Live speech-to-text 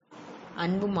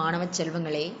அன்பு மாணவச்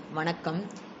செல்வங்களே, வணக்கம்.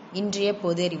 இன்றைய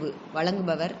பொது அறிவு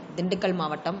வழங்குபவர் திண்டுக்கல்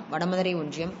மாவட்டம் வடமதுரை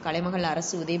ஒன்றியம் கலைமகள்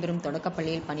அரசு உதவிபெறும்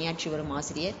தொடக்கப்பள்ளியில் பணியாற்றி வரும்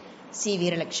ஆசிரியர் சி.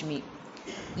 வீரலட்சுமி.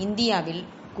 இந்தியாவில்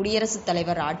குடியரசுத்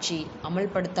தலைவர் ஆட்சி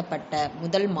அமல்படுத்தப்பட்ட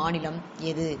முதல் மாநிலம்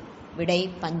எது? விடை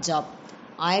பஞ்சாப்.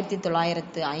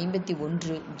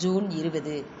 1951 ஜூன்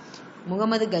 20.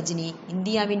 முகமது கஜினி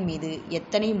இந்தியாவின் மீது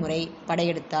எத்தனை முறை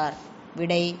படையெடுத்தார்?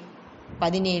 விடை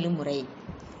 17 முறை.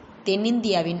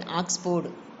 தென்னிந்தியாவின் ஆக்ஸ்போர்டு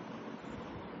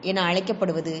என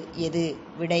அழைக்கப்படுவது எது?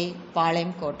 விடை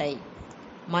பாளையங்கோட்டை.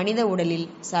 மனித உடலில்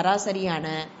சராசரியான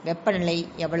வெப்பநிலை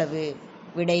எவ்வளவு?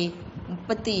 விடை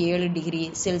 37 டிகிரி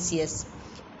செல்சியஸ்.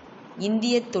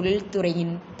 இந்திய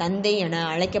தொழில்துறையின் தந்தை என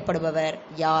அழைக்கப்படுபவர்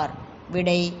யார்?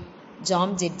 விடை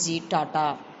ஜாம்ஜெட்ஜி டாடா.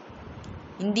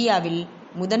 இந்தியாவில்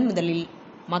முதலில்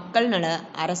மக்கள் நல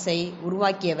அரசை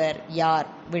உருவாக்கியவர் யார்?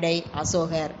 விடை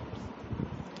அசோகர்.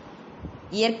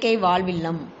 இயற்கை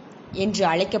வாழ்வில்லம் என்று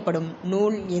அழைக்கப்படும்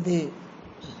நூல் எது?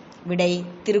 விடை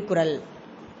திருக்குறள்.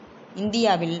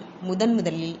 இந்தியாவில்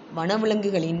முதலில்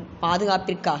வனவிலங்குகளின்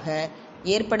பாதுகாப்பிற்காக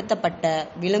ஏற்படுத்தப்பட்ட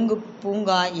விலங்கு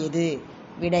பூங்கா எது?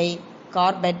 விடை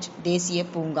கார்பெட் தேசிய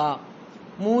பூங்கா.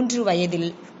 3 வயதில்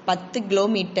 10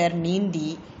 கிலோமீட்டர் நீந்தி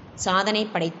சாதனை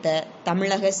படைத்த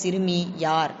தமிழக சிறுமி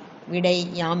யார்? விடை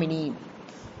யாமினி.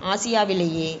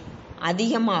 ஆசியாவிலேயே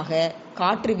அதிகமாக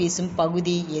காற்று வீசும்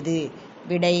பகுதி எது?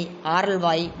 விடை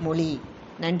ஆரல்வாய் மொழி.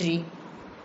 நன்றி.